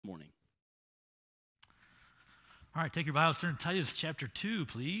All right, take your Bibles, turn to Titus chapter 2,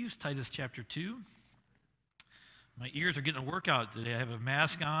 please. Titus chapter 2. My ears are getting a workout today. I have a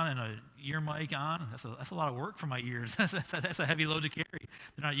mask on and an ear mic on. That's a lot of work for my ears. That's a heavy load to carry.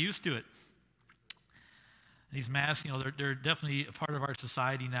 They're not used to it. These masks, they're definitely a part of our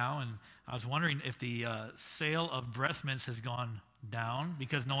society now. And I was wondering if the sale of breath mints has gone down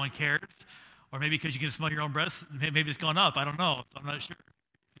because no one cares, or maybe because you can smell your own breath. Maybe it's gone up. I don't know. I'm not sure.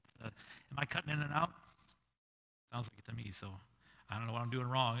 Am I cutting in and out? Sounds like it to me, so I don't know what I'm doing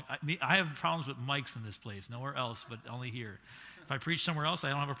wrong. I have problems with mics in this place, nowhere else, but only here. If I preach somewhere else, I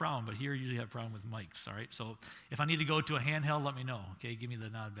don't have a problem, but here I usually have a problem with mics, all right? So if I need to go to a handheld, let me know, okay? Give me the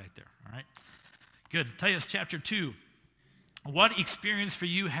nod back there, all right? Good. Titus chapter 2. What experience for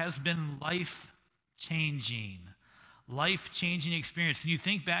you has been life-changing? Life-changing experience. Can you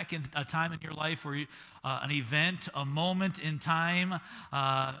think back in a time in your life where an event, a moment in time,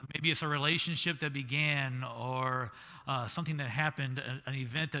 maybe it's a relationship that began or something that happened, an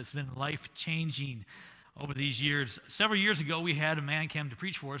event that's been life-changing over these years. Several years ago, we had a man come to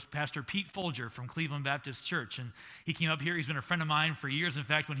preach for us, Pastor Pete Folger from Cleveland Baptist Church. And he came up here. He's been a friend of mine for years. In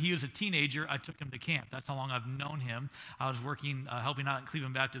fact, when he was a teenager, I took him to camp. That's how long I've known him. I was working, helping out in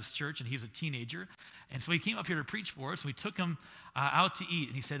Cleveland Baptist Church, and he was a teenager. And so he came up here to preach for us. We took him out to eat.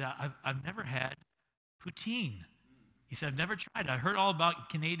 And he said, I've never had poutine. He said, I've never tried it. I heard all about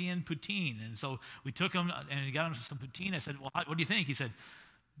Canadian poutine. And so we took him and we got him some poutine. I said, well, what do you think? He said,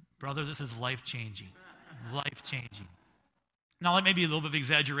 brother, this is life-changing. Life-changing. Now, that may be a little bit of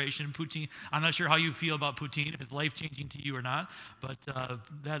exaggeration. Poutine, I'm not sure how you feel about poutine, if it's life-changing to you or not, but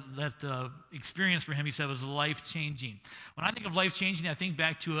that experience for him, he said, was life-changing. When I think of life-changing, I think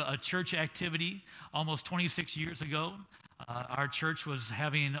back to a church activity almost 26 years ago. Our church was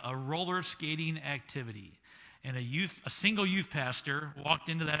having a roller skating activity. And a single youth pastor walked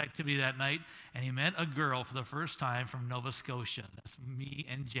into that activity that night, and he met a girl for the first time from Nova Scotia. That's me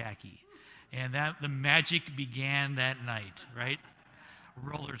and Jackie. And the magic began that night, right?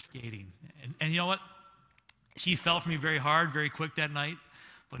 Roller skating. And you know what? She fell for me very hard, very quick that night.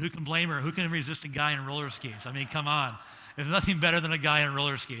 But who can blame her? Who can resist a guy in roller skates? I mean, come on. There's nothing better than a guy in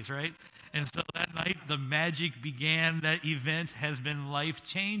roller skates, right? And so that night, the magic began. That event has been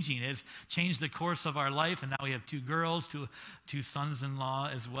life-changing. It's changed the course of our life, and now we have two girls, two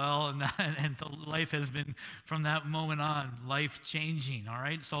sons-in-law as well, and the life has been, from that moment on, life-changing, all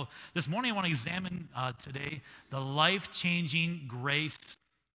right? So this morning, I want to examine today the life-changing grace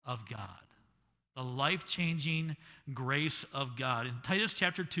of God. The life-changing grace of God. In Titus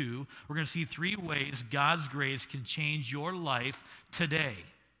chapter 2, we're going to see three ways God's grace can change your life today.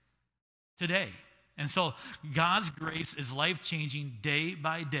 Today. And so God's grace is life-changing day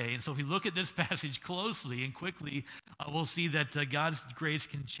by day. And so if we look at this passage closely and quickly, we'll see that God's grace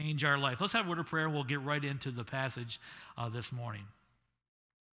can change our life. Let's have a word of prayer, and we'll get right into the passage this morning.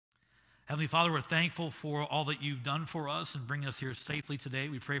 Heavenly Father, we're thankful for all that you've done for us and bringing us here safely today.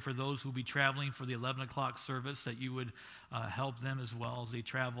 We pray for those who will be traveling for the 11 o'clock service, that you would help them as well as they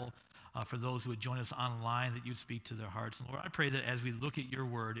travel. For those who would join us online, that you'd speak to their hearts. And Lord, I pray that as we look at your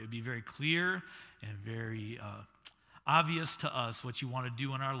word, it would be very clear and very obvious to us what you want to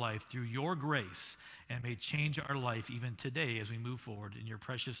do in our life through your grace, and may change our life even today as we move forward. In your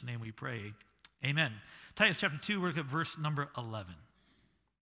precious name we pray. Amen. Titus chapter 2, we're looking at verse number 11.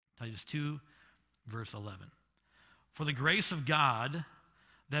 Titus 2, verse 11. For the grace of God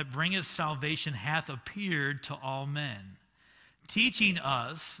that bringeth salvation hath appeared to all men, teaching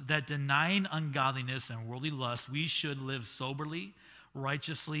us that denying ungodliness and worldly lust, we should live soberly,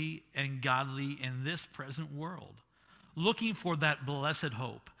 righteously, and godly in this present world, looking for that blessed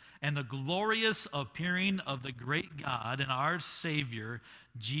hope and the glorious appearing of the great God and our Savior,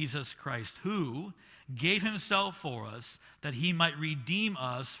 Jesus Christ, who gave himself for us, that he might redeem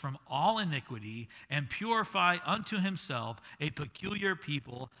us from all iniquity and purify unto himself a peculiar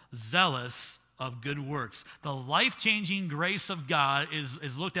people, zealous of good works. The life-changing grace of God is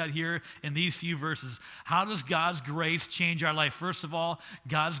looked at here in these few verses. How does God's grace change our life? First of all,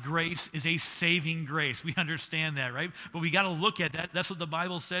 God's grace is a saving grace. We understand that, right? But we got to look at that. That's what the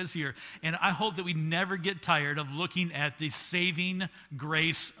Bible says here. And I hope that we never get tired of looking at the saving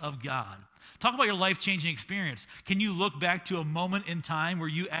grace of God. Talk about your life-changing experience. Can you look back to a moment in time where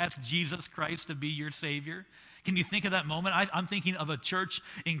you asked Jesus Christ to be your Savior? Can you think of that moment? I'm thinking of a church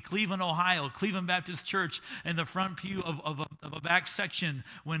in Cleveland, Ohio, Cleveland Baptist Church, in the front pew of a back section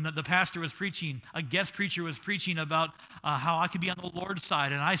when the pastor was preaching. A guest preacher was preaching about how I could be on the Lord's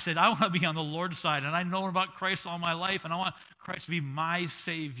side. And I said, I want to be on the Lord's side. And I know about Christ all my life, and I want Christ to be my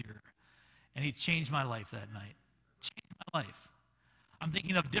Savior. And he changed my life that night. Changed my life. I'm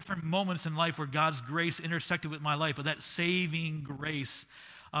thinking of different moments in life where God's grace intersected with my life, but that saving grace.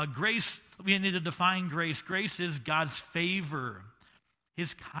 Grace, we need to define grace. Grace is God's favor,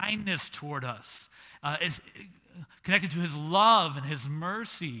 his kindness toward us. It's connected to his love and his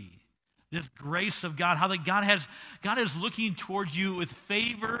mercy. This grace of God, how that God is looking towards you with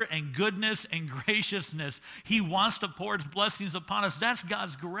favor and goodness and graciousness. He wants to pour his blessings upon us. That's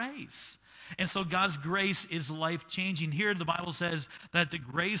God's grace. And so God's grace is life-changing. Here the Bible says that the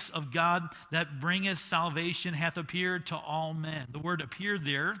grace of God that bringeth salvation hath appeared to all men. The word appeared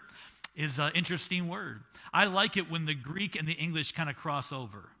there is an interesting word. I like it when the Greek and the English kind of cross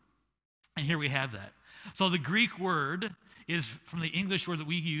over. And here we have that. So the Greek word is from the English word that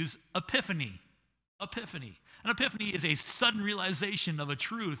we use, epiphany. Epiphany. An epiphany is a sudden realization of a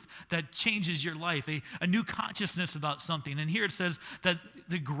truth that changes your life, a new consciousness about something. And here it says that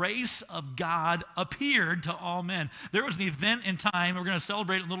the grace of God appeared to all men. There was an event in time, we're going to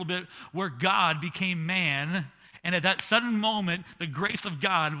celebrate a little bit, where God became man, and at that sudden moment, the grace of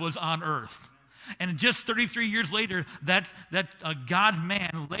God was on earth. And just 33 years later, that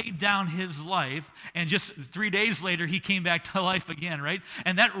God-man laid down his life, and just 3 days later, he came back to life again, right?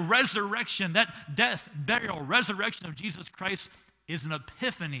 And that resurrection, that death, burial, resurrection of Jesus Christ is an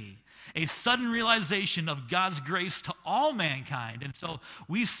epiphany, a sudden realization of God's grace to all mankind. And so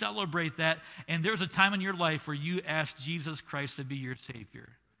we celebrate that, and there's a time in your life where you asked Jesus Christ to be your Savior.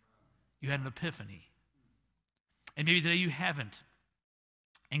 You had an epiphany. And maybe today you haven't.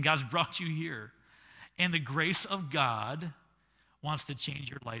 And God's brought you here. And the grace of God wants to change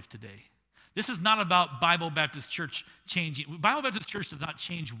your life today. This is not about Bible Baptist Church changing. Bible Baptist Church does not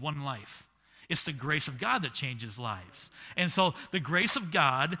change one life. It's the grace of God that changes lives. And so the grace of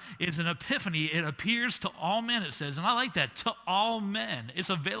God is an epiphany. It appears to all men, it says. And I like that, to all men. It's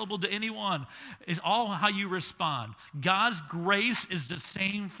available to anyone. It's all how you respond. God's grace is the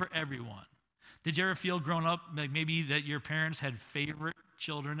same for everyone. Did you ever feel growing up like maybe that your parents had favorite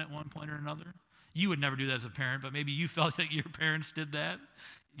children at one point or another? You would never do that as a parent, but maybe you felt that your parents did that.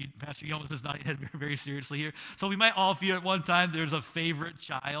 Pastor Young is not very seriously here. So we might all feel at one time there's a favorite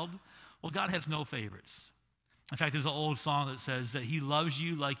child. Well, God has no favorites. In fact, there's an old song that says that he loves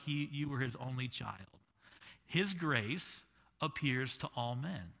you like you were his only child. His grace appears to all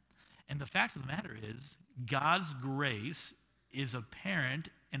men. And the fact of the matter is, God's grace is apparent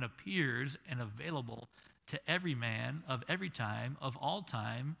and appears and available to every man of every time, of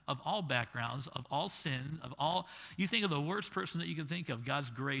all backgrounds, of all sin, of all. You think of the worst person that you can think of, God's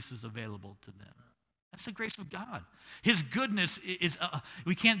grace is available to them. That's the grace of God. His goodness is,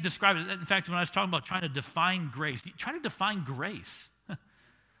 we can't describe it. In fact, when I was talking about trying to define grace, try to define grace.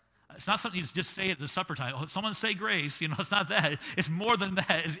 It's not something you just say at the supper time. Oh, someone say grace. It's not that. It's more than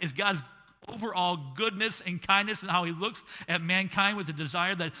that. It's God's overall goodness and kindness and how he looks at mankind with the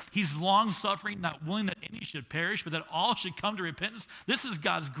desire that he's long-suffering, not willing that any should perish, but that all should come to repentance. This is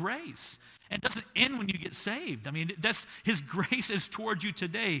God's grace. And it doesn't end when you get saved. I mean, that's his grace is toward you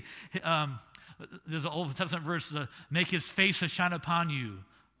today. There's an Old Testament verse, make his face to shine upon you.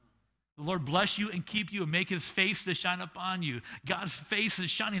 The Lord bless you and keep you and make his face to shine upon you. God's face is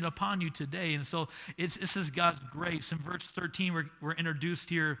shining upon you today. And so this is God's grace. In verse 13, we're introduced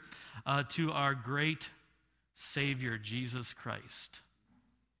here to our great Savior, Jesus Christ.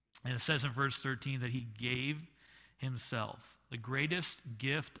 And it says in verse 13 that he gave himself. The greatest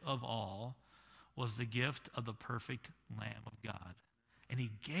gift of all was the gift of the perfect Lamb of God. And he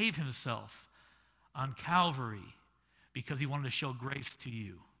gave himself on Calvary because he wanted to show grace to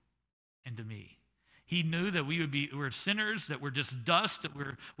you and to me. He knew that we're sinners, that we're just dust, that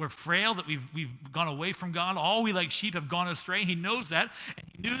we're frail, that we've gone away from God. All we like sheep have gone astray. He knows that, and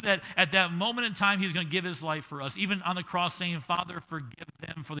he knew that at that moment in time, he was going to give his life for us, even on the cross saying, Father, forgive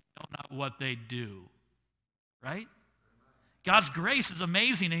them, for they know not what they do. Right? God's grace is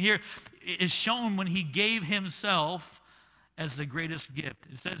amazing, and here it is shown when he gave himself as the greatest gift.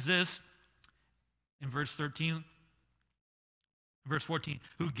 It says this in verse 13, verse 14,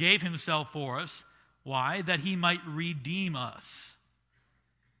 who gave himself for us. Why? That he might redeem us.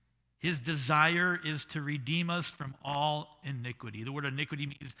 His desire is to redeem us from all iniquity. The word iniquity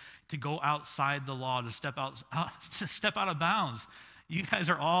means to go outside the law, to step out of bounds. You guys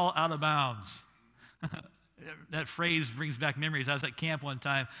are all out of bounds. That phrase brings back memories. I was at camp one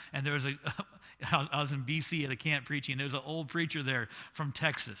time, and there was I was in BC at a camp preaching. There was an old preacher there from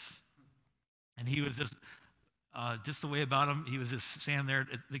Texas, and he was just the way about him. He was just standing there.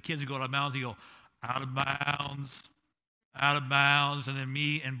 The kids would go out of bounds. He'd go, out of bounds. Out of bounds. And then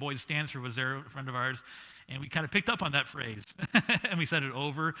me and Boyd Stanford was there, a friend of ours, and we kind of picked up on that phrase. And we said it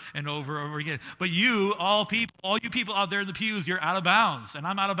over and over again. But you, all you people out there in the pews, you're out of bounds, and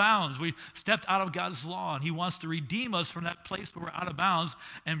I'm out of bounds. We stepped out of God's law, and he wants to redeem us from that place where we're out of bounds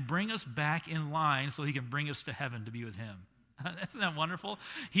and bring us back in line so he can bring us to heaven to be with him. Isn't that wonderful?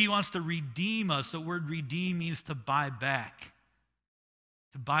 He wants to redeem us. The word redeem means to buy back.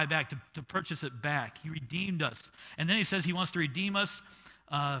 To buy back, to purchase it back. He redeemed us. And then he says he wants to redeem us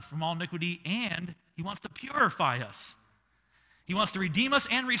from all iniquity, and he wants to purify us. He wants to redeem us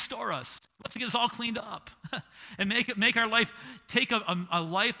and restore us. He wants to get us all cleaned up and make our life, take a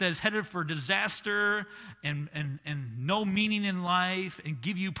life that is headed for disaster and no meaning in life, and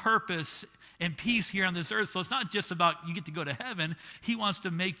give you purpose and peace here on this earth. So it's not just about you get to go to heaven. He wants to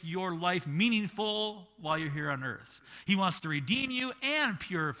make your life meaningful while you're here on earth. He wants to redeem you and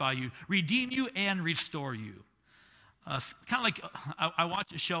purify you, redeem you and restore you. Kind of like I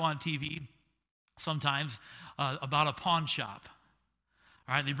watch a show on TV sometimes about a pawn shop.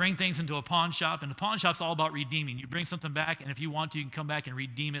 All right, they bring things into a pawn shop, and the pawn shop's all about redeeming. You bring something back, and if you want to, you can come back and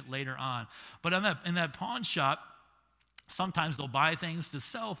redeem it later on. But in that pawn shop, sometimes they'll buy things to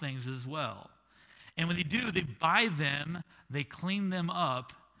sell things as well. And when they do, they buy them, they clean them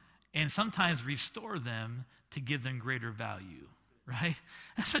up, and sometimes restore them to give them greater value, right?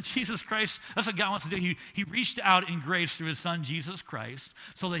 That's what Jesus Christ, that's what God wants to do. He reached out in grace through his son, Jesus Christ,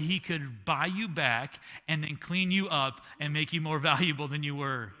 so that he could buy you back and then clean you up and make you more valuable than you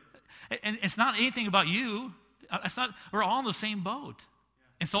were. And it's not anything about you. We're all in the same boat.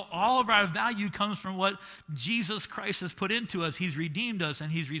 And so all of our value comes from what Jesus Christ has put into us. He's redeemed us and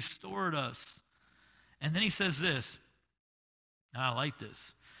he's restored us. And then he says this, and I like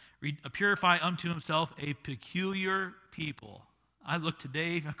this, purify unto himself a peculiar people. I looked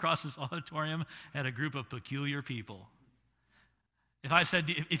today across this auditorium at a group of peculiar people. If I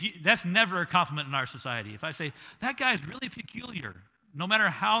said, that's never a compliment in our society. If I say, that guy's really peculiar, no matter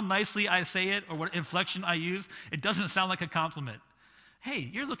how nicely I say it or what inflection I use, it doesn't sound like a compliment.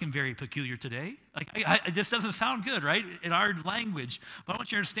 Hey, you're looking very peculiar today. It just doesn't sound good, right, in our language. But I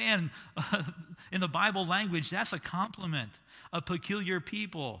want you to understand, in the Bible language, that's a compliment, a peculiar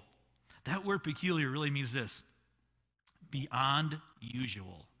people. That word peculiar really means this, beyond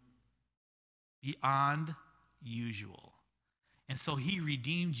usual. Beyond usual. And so he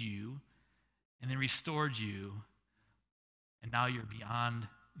redeemed you and then restored you, and now you're beyond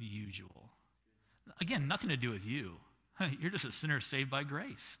the usual. Again, nothing to do with you. You're just a sinner saved by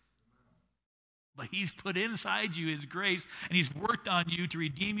grace. But he's put inside you his grace, and he's worked on you to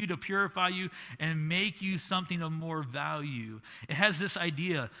redeem you, to purify you, and make you something of more value. It has this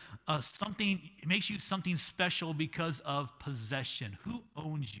idea of something, it makes you something special because of possession. Who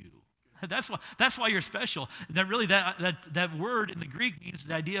owns you? That's why you're special. That word in the Greek means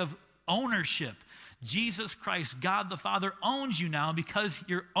the idea of ownership. Jesus Christ, God the Father, owns you now. Because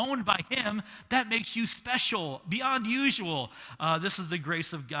you're owned by him, that makes you special, beyond usual. This is the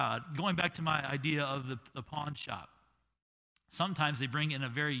grace of God. Going back to my idea of the pawn shop. Sometimes they bring in a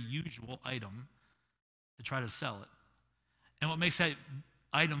very usual item to try to sell it. And what makes that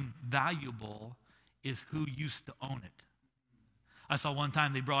item valuable is who used to own it. I saw one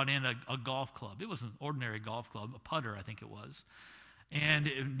time they brought in a golf club. It was an ordinary golf club, a putter, I think it was. And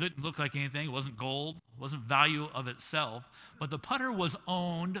it didn't look like anything. It wasn't gold. It wasn't value of itself. But the putter was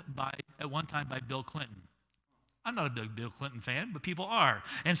owned at one time by Bill Clinton. I'm not a big Bill Clinton fan, but people are.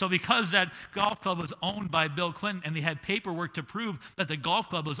 And so because that golf club was owned by Bill Clinton and they had paperwork to prove that the golf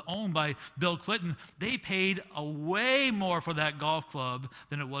club was owned by Bill Clinton, they paid way more for that golf club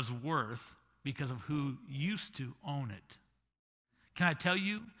than it was worth because of who used to own it. Can I tell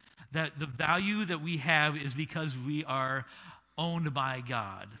you that the value that we have is because we are owned by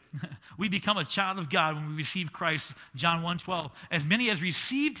God. We become a child of God when we receive Christ, John 1:12. As many as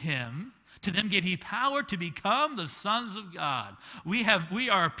received him, to them gave he power to become the sons of God. We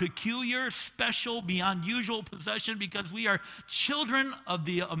are a peculiar, special, beyond usual possession because we are children of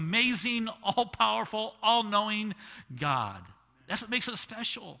the amazing, all-powerful, all-knowing God. That's what makes us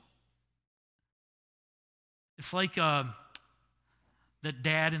special. It's like that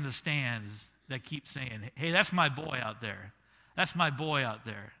dad in the stands that keeps saying, hey, that's my boy out there. That's my boy out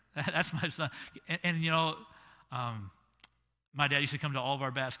there. That's my son. And you know, my dad used to come to all of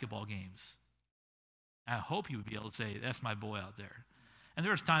our basketball games. I hope he would be able to say, that's my boy out there. And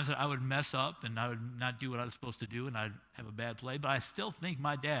there was times that I would mess up and I would not do what I was supposed to do and I'd have a bad play, but I still think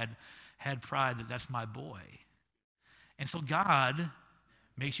my dad had pride that that's my boy. And so God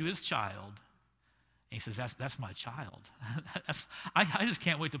makes you his child, And he says, that's my child. I just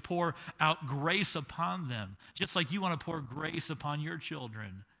can't wait to pour out grace upon them, just like you want to pour grace upon your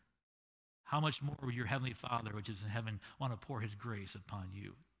children. How much more would your Heavenly Father, which is in heaven, want to pour his grace upon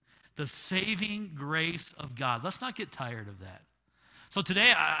you? The saving grace of God. Let's not get tired of that. So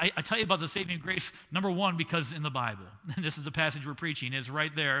today, I tell you about the saving grace, number one, because in the Bible, and this is the passage we're preaching, it's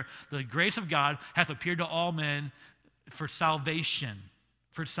right there. The grace of God hath appeared to all men for salvation,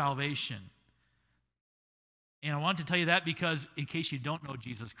 for salvation. And I want to tell you that because in case you don't know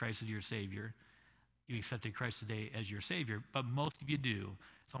Jesus Christ as your Savior, you accepted Christ today as your Savior, but most of you do.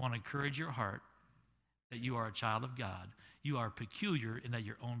 So I want to encourage your heart that you are a child of God. You are peculiar in that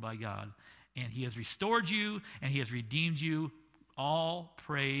you're owned by God. And he has restored you and he has redeemed you. All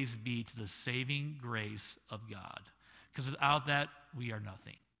praise be to the saving grace of God. Because without that, we are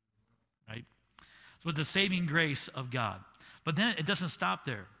nothing. Right? So it's the saving grace of God. But then it doesn't stop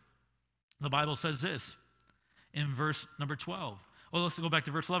there. The Bible says this in verse number 12. Well, let's go back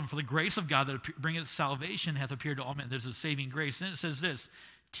to verse 11. For the grace of God that bringeth salvation hath appeared to all men. There's a saving grace. Then it says this,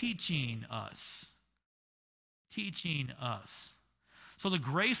 teaching us. Teaching us. So the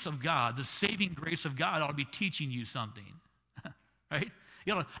grace of God, the saving grace of God ought to be teaching you something. Right?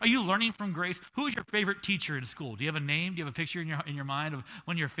 You know, are you learning from grace? Who is your favorite teacher in school? Do you have a name? Do you have a picture in your mind of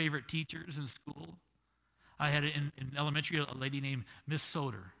one of your favorite teachers in school? I had in elementary a lady named Miss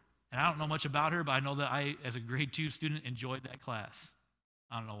Soder. And I don't know much about her, but I know that I, as a grade 2 student, enjoyed that class.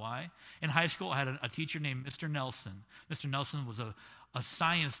 I don't know why. In high school, I had a teacher named Mr. Nelson. Mr. Nelson was a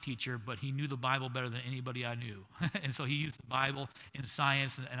science teacher, but he knew the Bible better than anybody I knew. And so he used the Bible in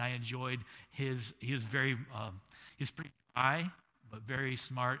science, and I enjoyed he was very, he was pretty dry, but very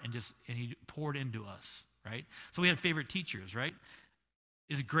smart, and he poured into us, right? So we had favorite teachers, right?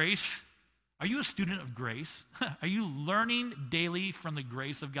 Is grace, are you a student of grace? Are you learning daily from the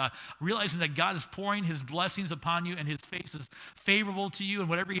grace of God? Realizing that God is pouring his blessings upon you and his face is favorable to you, and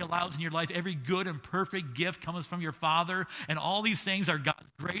whatever he allows in your life, every good and perfect gift comes from your Father, and all these things are God's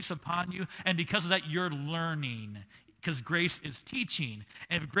grace upon you, and because of that, you're learning. Because grace is teaching.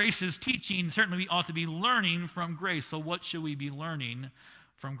 And if grace is teaching, certainly we ought to be learning from grace. So what should we be learning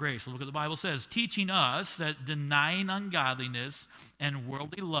from grace? Well, look what the Bible says. Teaching us that denying ungodliness and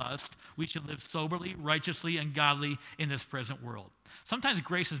worldly lust, we should live soberly, righteously, and godly in this present world. Sometimes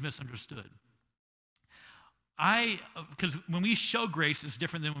grace is misunderstood. Because when we show grace, it's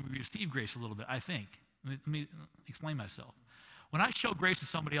different than when we receive grace a little bit, I think. Let me explain myself. When I show grace to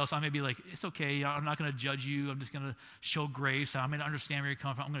somebody else, I may be like, it's okay, I'm not going to judge you, I'm just going to show grace, I'm going to understand where you're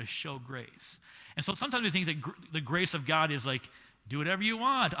coming from, I'm going to show grace. And so sometimes we think that the grace of God is like, do whatever you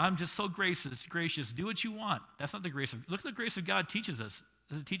want, I'm just so gracious, do what you want. That's not the grace of, look at the grace of God teaches us.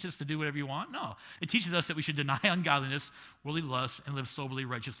 Does it teach us to do whatever you want? No. It teaches us that we should deny ungodliness, worldly lust, and live soberly,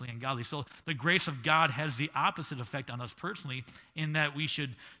 righteously, and godly. So the grace of God has the opposite effect on us personally in that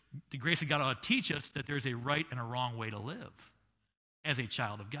the grace of God ought to teach us that there's a right and a wrong way to live as a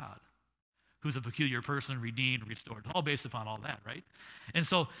child of God, who's a peculiar person, redeemed, restored, all based upon all that, right? And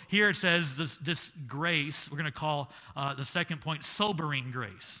so here it says this grace, we're going to call the second point sobering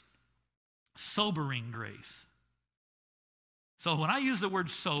grace. Sobering grace. So when I use the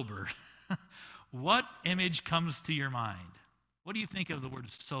word sober, what image comes to your mind? What do you think of the word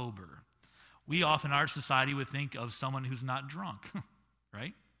sober? We often, our society, would think of someone who's not drunk,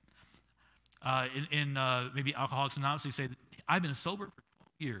 right? In maybe Alcoholics Anonymous, they say, I've been sober for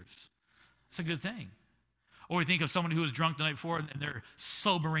 12 years. It's a good thing. Or we think of someone who was drunk the night before and they're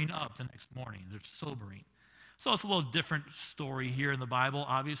sobering up the next morning. They're sobering. So it's a little different story here in the Bible,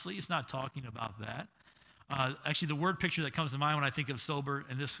 obviously. It's not talking about that. Actually, the word picture that comes to mind when I think of sober,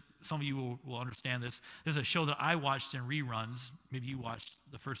 and this, some of you will understand this, there's a show that I watched in reruns, maybe you watched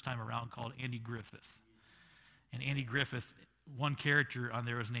the first time around, called Andy Griffith. And Andy Griffith, one character on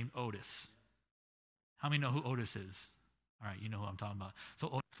there is named Otis. How many know who Otis is? All right, you know who I'm talking about. So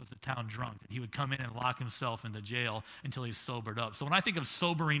Otis was the town drunk. He would come in and lock himself in the jail until he's sobered up. So when I think of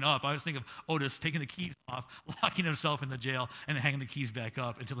sobering up, I always think of Otis taking the keys off, locking himself in the jail, and hanging the keys back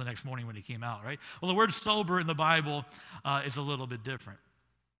up until the next morning when he came out, right? Well, the word sober in the Bible is a little bit different.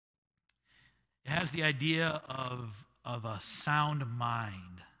 It has the idea of a sound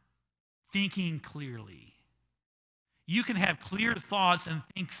mind, thinking clearly. You can have clear thoughts and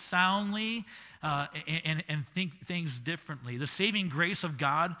think soundly and think things differently. The saving grace of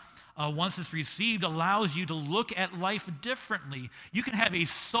God, once it's received, allows you to look at life differently. You can have a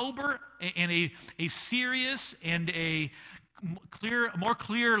sober and a serious and a more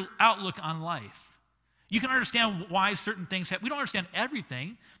clear outlook on life. You can understand why certain things happen. We don't understand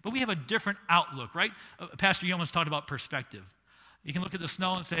everything, but we have a different outlook, right? Pastor Yeoman's talked about perspective. You can look at the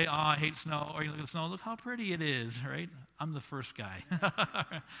snow and say, oh, I hate snow. Or you look at the snow, look how pretty it is, right? I'm the first guy.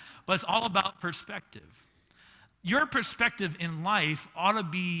 But it's all about perspective. Your perspective in life ought to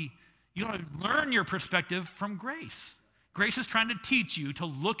be, you ought to learn your perspective from grace. Grace is trying to teach you to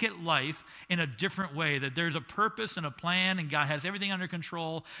look at life in a different way, that there's a purpose and a plan, and God has everything under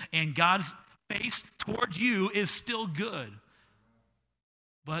control, and God's face towards you is still good.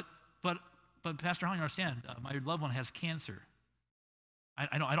 But Pastor Hollen, you understand, my loved one has cancer.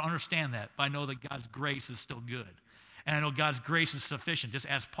 I don't understand that, but I know that God's grace is still good. And I know God's grace is sufficient. Just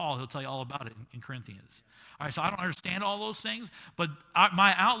ask Paul, he'll tell you all about it in Corinthians. All right, so I don't understand all those things, but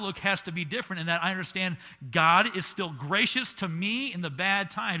my outlook has to be different in that I understand God is still gracious to me in the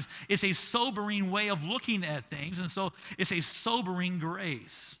bad times. It's a sobering way of looking at things, and so it's a sobering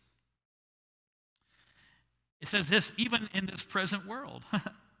grace. It says this, even in this present world.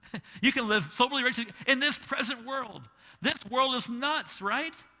 You can live soberly righteous in this present world. This world is nuts,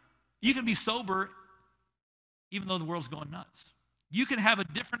 right? You can be sober even though the world's going nuts. You can have a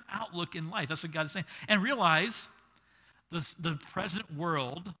different outlook in life. That's what God is saying. And realize the present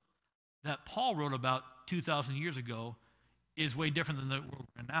world that Paul wrote about 2,000 years ago is way different than the world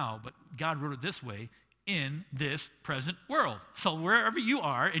we're in now. But God wrote it this way, in this present world. So wherever you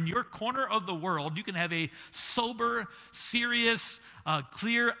are, in your corner of the world, you can have a sober, serious,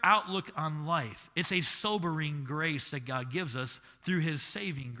 clear outlook on life. It's a sobering grace that God gives us through his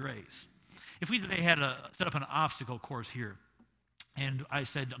saving grace. If we today had set up an obstacle course here, and I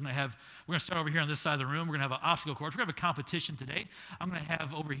said, we're going to start over here on this side of the room. We're going to have an obstacle course. We're going to have a competition today. I'm going to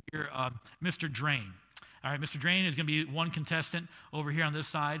have over here Mr. Drain. All right, Mr. Drain is going to be one contestant over here on this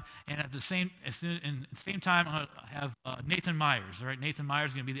side, and at the same time, I'm going to have Nathan Myers. All right, Nathan Myers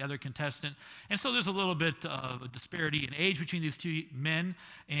is going to be the other contestant, and so there's a little bit of a disparity in age between these two men,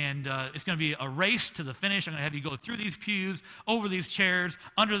 and it's going to be a race to the finish. I'm going to have you go through these pews, over these chairs,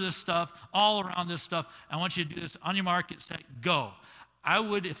 under this stuff, all around this stuff. I want you to do this on your mark, get set, go. I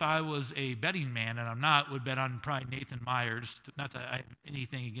would, if I was a betting man, and I'm not, would bet on probably Nathan Myers. Not that I have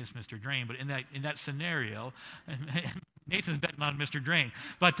anything against Mr. Drain, but in that scenario, Nathan's betting on Mr. Drain.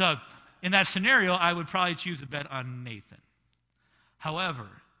 But in that scenario, I would probably choose a bet on Nathan. However,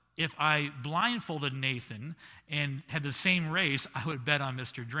 if I blindfolded Nathan and had the same race, I would bet on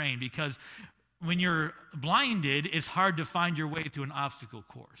Mr. Drain, because when you're blinded, it's hard to find your way through an obstacle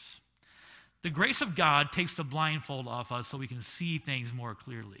course. The grace of God takes the blindfold off us so we can see things more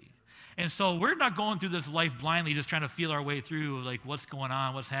clearly. And so we're not going through this life blindly, just trying to feel our way through like what's going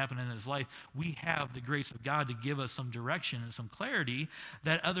on, what's happening in this life. We have the grace of God to give us some direction and some clarity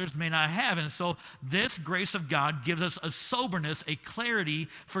that others may not have. And so this grace of God gives us a soberness, a clarity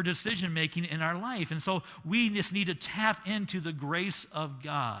for decision making in our life. And so we just need to tap into the grace of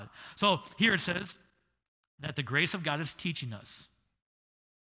God. So here it says that the grace of God is teaching us.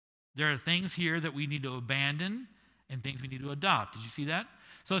 There are things here that we need to abandon and things we need to adopt. Did you see that?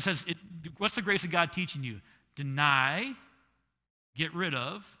 So it says, what's the grace of God teaching you? Deny, get rid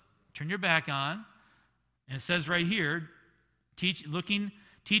of, turn your back on. And it says right here,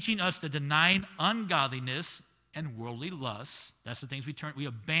 teaching us to deny ungodliness and worldly lusts. That's the things we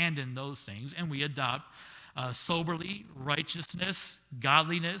abandon those things, and we adopt soberly righteousness,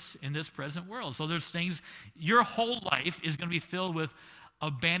 godliness in this present world. So there's things, your whole life is going to be filled with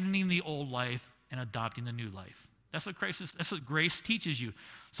abandoning the old life and adopting the new life. That's what grace teaches you.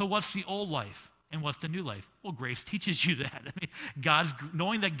 So what's the old life and what's the new life? Well, grace teaches you that. I mean,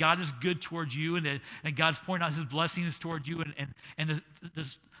 knowing that God is good towards you and God's pouring out his blessings towards you and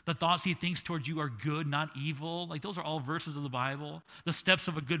the thoughts he thinks towards you are good, not evil. Like those are all verses of the Bible. The steps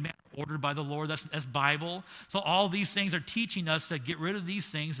of a good man are ordered by the Lord. That's Bible. So all these things are teaching us to get rid of these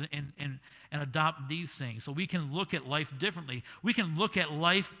things and adopt these things. So we can look at life differently. We can look at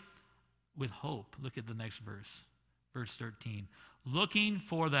life with hope. Look at the next verse, verse 13. Looking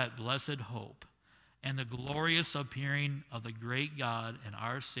for that blessed hope and the glorious appearing of the great God and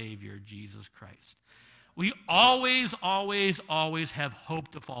our Savior, Jesus Christ. We always, always, always have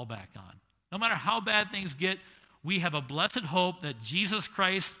hope to fall back on. No matter how bad things get, we have a blessed hope that Jesus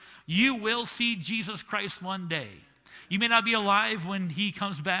Christ, you will see Jesus Christ one day. You may not be alive when he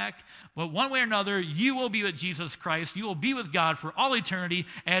comes back, but one way or another, you will be with Jesus Christ. You will be with God for all eternity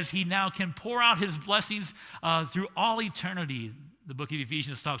as he now can pour out his blessings through all eternity. The book of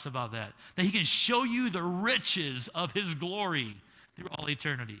Ephesians talks about that he can show you the riches of his glory through all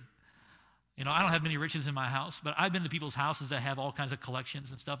eternity. You know, I don't have many riches in my house, but I've been to people's houses that have all kinds of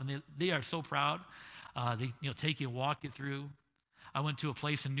collections and stuff, and they are so proud. They take you and walk you through. I went to a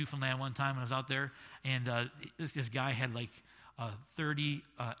place in Newfoundland one time when I was out there, and this guy had like 30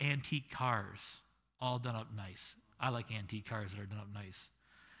 antique cars, all done up nice. I like antique cars that are done up nice.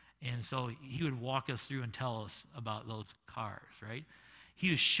 And so he would walk us through and tell us about those cars, right? He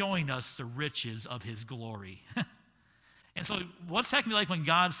was showing us the riches of his glory. And so what's that going to be like when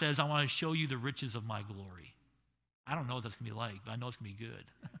God says, I want to show you the riches of my glory? I don't know what that's going to be like, but I know it's going to be good.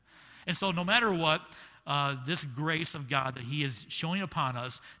 And so no matter what, this grace of God that he is showing upon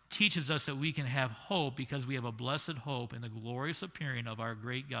us teaches us that we can have hope because we have a blessed hope in the glorious appearing of our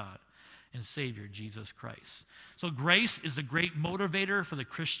great God and Savior, Jesus Christ. So grace is a great motivator for the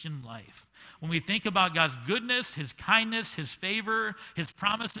Christian life. When we think about God's goodness, his kindness, his favor, his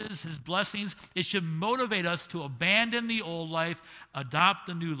promises, his blessings, it should motivate us to abandon the old life, adopt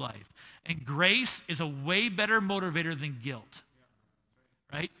the new life. And grace is a way better motivator than guilt,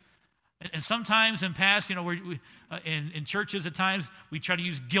 right? And sometimes in past, in churches at times, we try to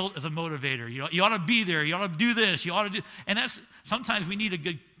use guilt as a motivator. You ought to be there. You ought to do this. You ought to do, and sometimes we need a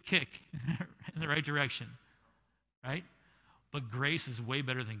good kick in the right direction, right? But grace is way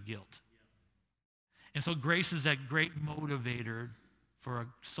better than guilt. And so grace is that great motivator for a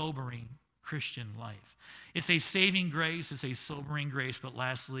sobering Christian life. It's a saving grace, it's a sobering grace, but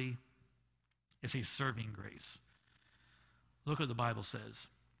lastly, it's a serving grace. Look what the Bible says,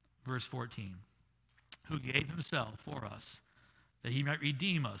 verse 14. Who gave himself for us, that he might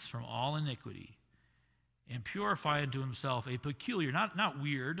redeem us from all iniquity, and purify unto himself a peculiar, not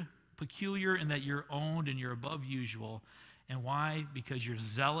weird, peculiar in that you're owned and you're above usual. And why? Because you're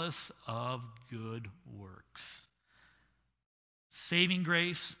zealous of good works. Saving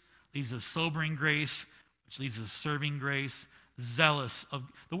grace leads to sobering grace, which leads to serving grace. Zealous of,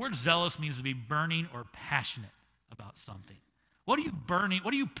 the word zealous means to be burning or passionate about something. What are you burning?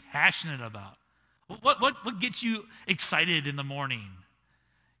 What are you passionate about? What gets you excited in the morning?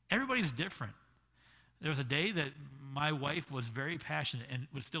 Everybody's different. There was a day that my wife was very passionate and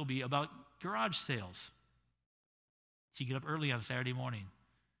would still be about garage sales. She'd get up early on Saturday morning.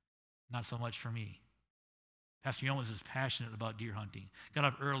 Not so much for me. Pastor Young was as passionate about deer hunting. Got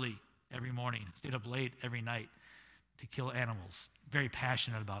up early every morning, stayed up late every night to kill animals. Very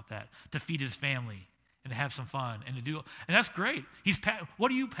passionate about that. To feed his family and to have some fun and to do, and that's great. What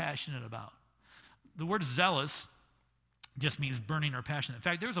are you passionate about? The word zealous just means burning or passionate. In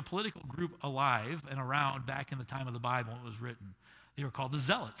fact, there was a political group alive and around back in the time of the Bible when it was written. They were called the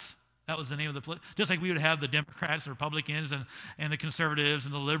Zealots. That was the name of the just like we would have the Democrats, the Republicans, and the conservatives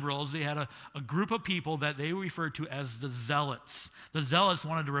and the liberals. They had a group of people that they referred to as the Zealots. The Zealots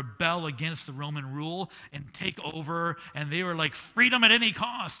wanted to rebel against the Roman rule and take over, and they were like freedom at any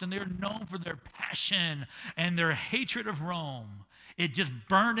cost, and they were known for their passion and their hatred of Rome. It just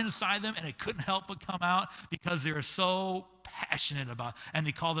burned inside them, and it couldn't help but come out because they were so passionate about it. And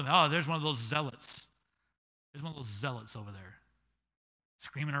they called them, there's one of those zealots. There's one of those zealots over there,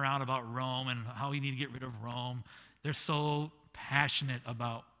 screaming around about Rome and how we need to get rid of Rome. They're so passionate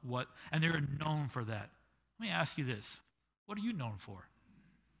about and they're known for that. Let me ask you this. What are you known for?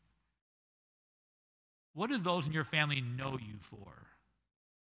 What do those in your family know you for?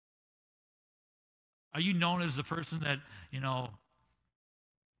 Are you known as the person that,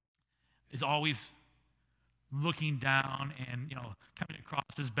 is always looking down and, coming across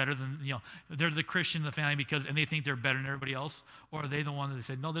as better than, they're the Christian in the family and they think they're better than everybody else? Or are they the one that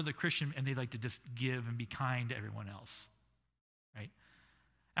said, no, they're the Christian and they like to just give and be kind to everyone else, right?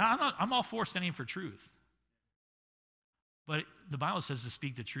 And I'm all for standing for truth. But the Bible says to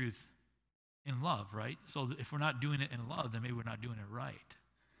speak the truth in love, right? So if we're not doing it in love, then maybe we're not doing it right.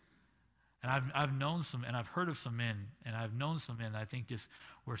 And I've known some, and I've heard of some men, and I've known some men that I think just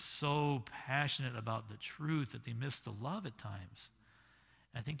were so passionate about the truth that they miss the love at times.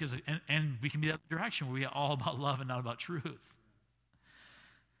 And I think and we can be that direction where we are all about love and not about truth.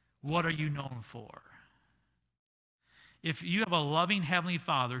 What are you known for? If you have a loving Heavenly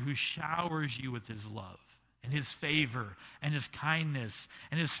Father who showers you with his love, and his favor, and his kindness,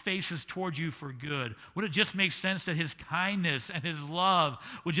 and his face is towards you for good, would it just make sense that his kindness and his love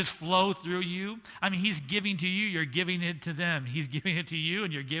would just flow through you? I mean, he's giving to you, you're giving it to them. He's giving it to you,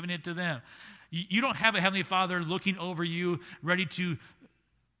 and you're giving it to them. You don't have a Heavenly Father looking over you, ready to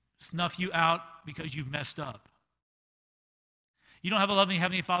snuff you out because you've messed up. You don't have a loving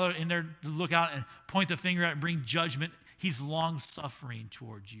Heavenly Father in there to look out and point the finger at and bring judgment. He's long-suffering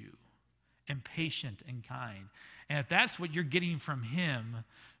towards you, and patient and kind. And if that's what you're getting from him,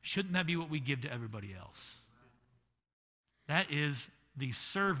 shouldn't that be what we give to everybody else? That is the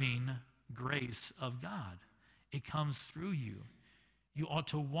serving grace of God. It comes through you. You ought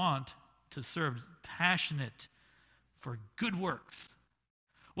to want to serve, passionate for good works.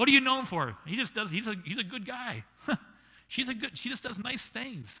 What are you known for? He just does, he's a good guy. She just does nice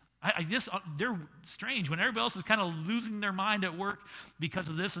things. They're strange. When everybody else is kind of losing their mind at work because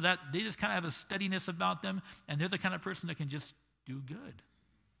of this or that, they just kind of have a steadiness about them, and they're the kind of person that can just do good.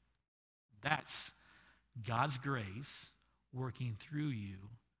 That's God's grace working through you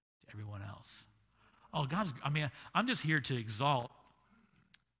to everyone else. I'm just here to exalt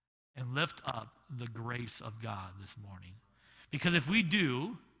and lift up the grace of God this morning. Because if we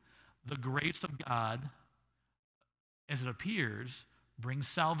do, the grace of God, as it appears, brings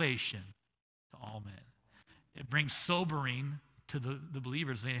salvation to all men. It brings sobering to the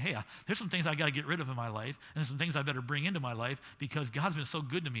believers, saying, hey, there's some things I got to get rid of in my life, and there's some things I better bring into my life because God's been so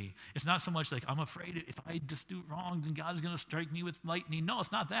good to me. It's not so much like I'm afraid if I just do wrong, then God's going to strike me with lightning. No,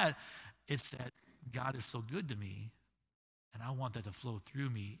 it's not that. It's that God is so good to me, and I want that to flow through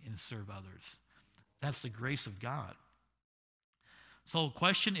me and serve others. That's the grace of God. So the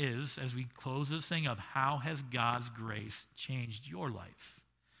question is, as we close this thing up, how has God's grace changed your life?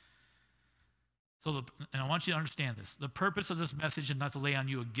 And I want you to understand this. The purpose of this message is not to lay on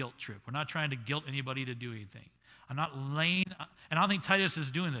you a guilt trip. We're not trying to guilt anybody to do anything. And I don't think Titus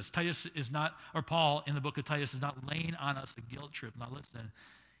is doing this. Titus is not, or Paul in the book of Titus is not laying on us a guilt trip. Now listen,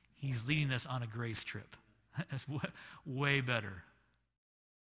 he's leading us on a grace trip. It's way better.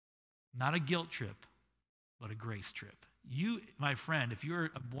 Not a guilt trip, but a grace trip. You, my friend, if you're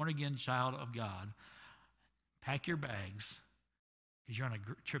a born-again child of God, pack your bags because you're on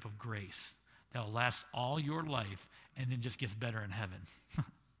a trip of grace that will last all your life and then just gets better in heaven.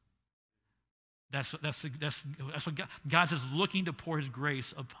 That's what God's just looking to pour his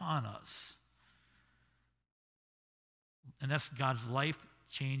grace upon us. And that's God's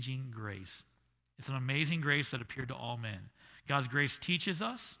life-changing grace. It's an amazing grace that appeared to all men. God's grace teaches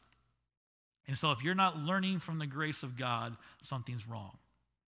us. And so if you're not learning from the grace of God, something's wrong.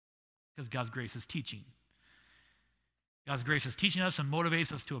 Because God's grace is teaching. God's grace is teaching us and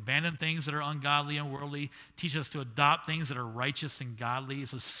motivates us to abandon things that are ungodly and worldly, teach us to adopt things that are righteous and godly.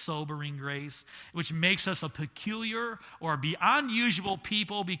 It's a sobering grace, which makes us a peculiar or beyond usual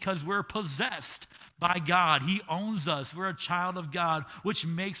people because we're possessed by God. He owns us. We're a child of God, which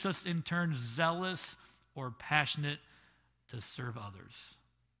makes us in turn zealous or passionate to serve others.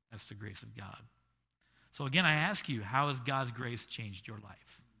 That's the grace of God. So again, I ask you, how has God's grace changed your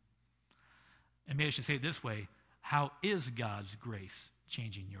life? And maybe I should say it this way. How is God's grace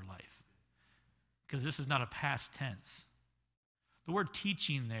changing your life? Because this is not a past tense. The word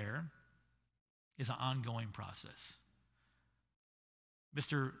teaching there is an ongoing process.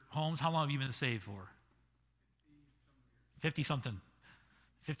 Mr. Holmes, how long have you been saved for? 50-something.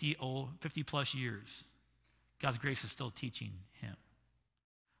 50 plus years. God's grace is still teaching him.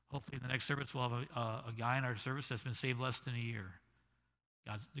 Hopefully in the next service we'll have a guy in our service that's been saved less than a year.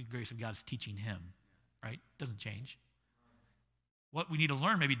 The grace of God's teaching him. Right? Doesn't change. What we need to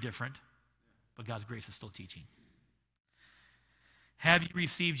learn may be different, but God's grace is still teaching. Have you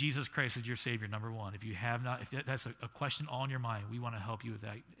received Jesus Christ as your Savior? Number one. If you have not, if that's a question all in your mind, we want to help you with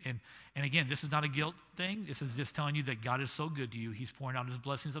that. And again, this is not a guilt thing. This is just telling you that God is so good to you. He's pouring out his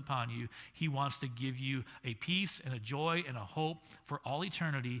blessings upon you. He wants to give you a peace and a joy and a hope for all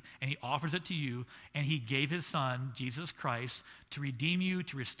eternity, and he offers it to you. And he gave his son, Jesus Christ, to redeem you,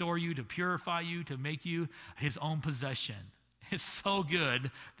 to restore you, to purify you, to make you his own possession. It's so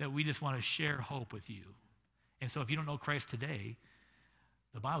good that we just want to share hope with you. And so if you don't know Christ today,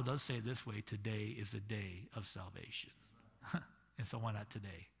 the Bible does say it this way: today is the day of salvation. And so why not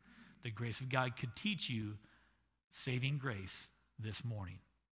today? The grace of God could teach you saving grace this morning.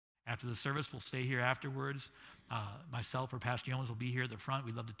 After the service, we'll stay here afterwards. Myself or Pastor Jones will be here at the front.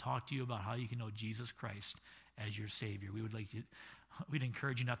 We'd love to talk to you about how you can know Jesus Christ as your Savior. We'd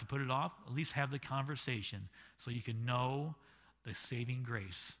encourage you not to put it off. At least have the conversation so you can know the saving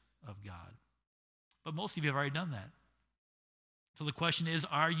grace of God. But most of you have already done that. So the question is,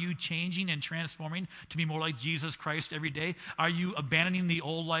 are you changing and transforming to be more like Jesus Christ every day? Are you abandoning the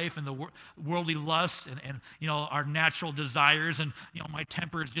old life and the worldly lusts and our natural desires and, my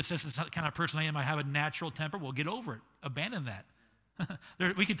temper is just this is the kind of person I am. I have a natural temper. Well, get over it. Abandon that.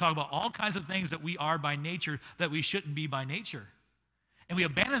 We can talk about all kinds of things that we are by nature that we shouldn't be by nature. And we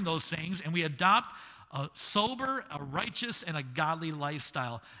abandon those things and we adopt a sober, a righteous, and a godly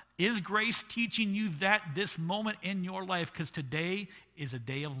lifestyle. Is grace teaching you that this moment in your life? Because today is a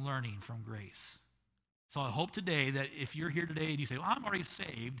day of learning from grace. So I hope today that if you're here today and you say, well, I'm already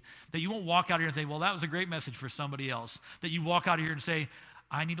saved, that you won't walk out here and say, well, that was a great message for somebody else. That you walk out here and say,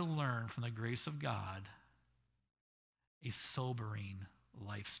 I need to learn from the grace of God a sobering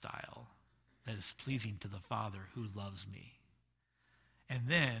lifestyle that is pleasing to the Father who loves me. And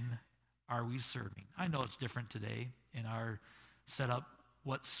then, are we serving? I know it's different today in our setup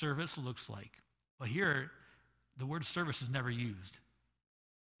what service looks like. But here, the word service is never used.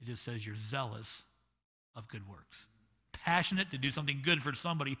 It just says you're zealous of good works. Passionate to do something good for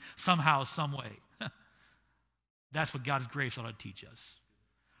somebody, somehow, some way. That's what God's grace ought to teach us.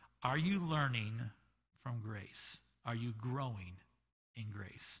 Are you learning from grace? Are you growing in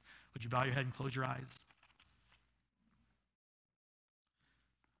grace? Would you bow your head and close your eyes?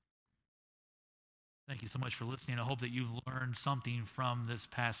 Thank you so much for listening. I hope that you've learned something from this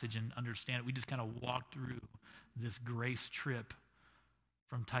passage and understand it. We just kind of walked through this grace trip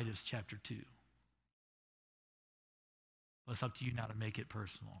from Titus chapter 2. But it's up to you now to make it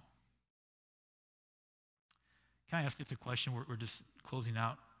personal. Can I ask you a question? We're just closing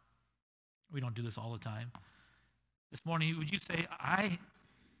out. We don't do this all the time. This morning, would you say,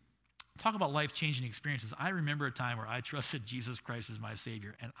 talk about life-changing experiences. I remember a time where I trusted Jesus Christ as my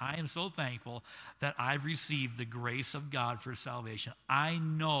Savior, and I am so thankful that I've received the grace of God for salvation. I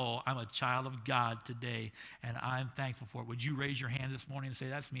know I'm a child of God today, and I'm thankful for it. Would you raise your hand this morning and say,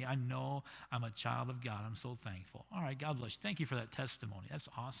 that's me. I know I'm a child of God. I'm so thankful. All right, God bless you. Thank you for that testimony. That's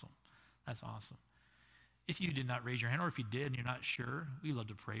awesome. That's awesome. If you did not raise your hand, or if you did and you're not sure, we'd love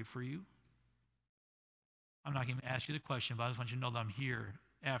to pray for you. I'm not going to ask you the question, but I just want you to know that I'm here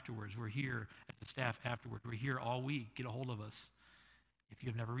afterwards. We're here at the staff afterwards. We're here all week. Get a hold of us if you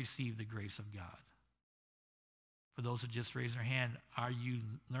have never received the grace of God. For those who just raised their hand, are you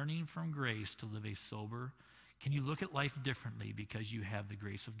learning from grace to live a sober? Can you look at life differently because you have the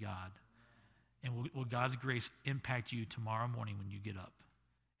grace of God? And will God's grace impact you tomorrow morning when you get up,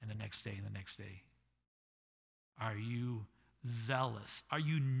 and the next day, and the next day? Are you zealous? Are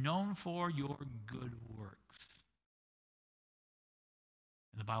you known for your good works?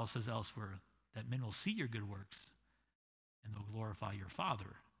 And the Bible says elsewhere that men will see your good works and they'll glorify your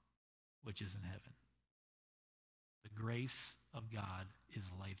Father, which is in heaven. The grace of God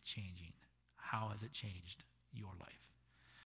is life-changing. How has it changed your life?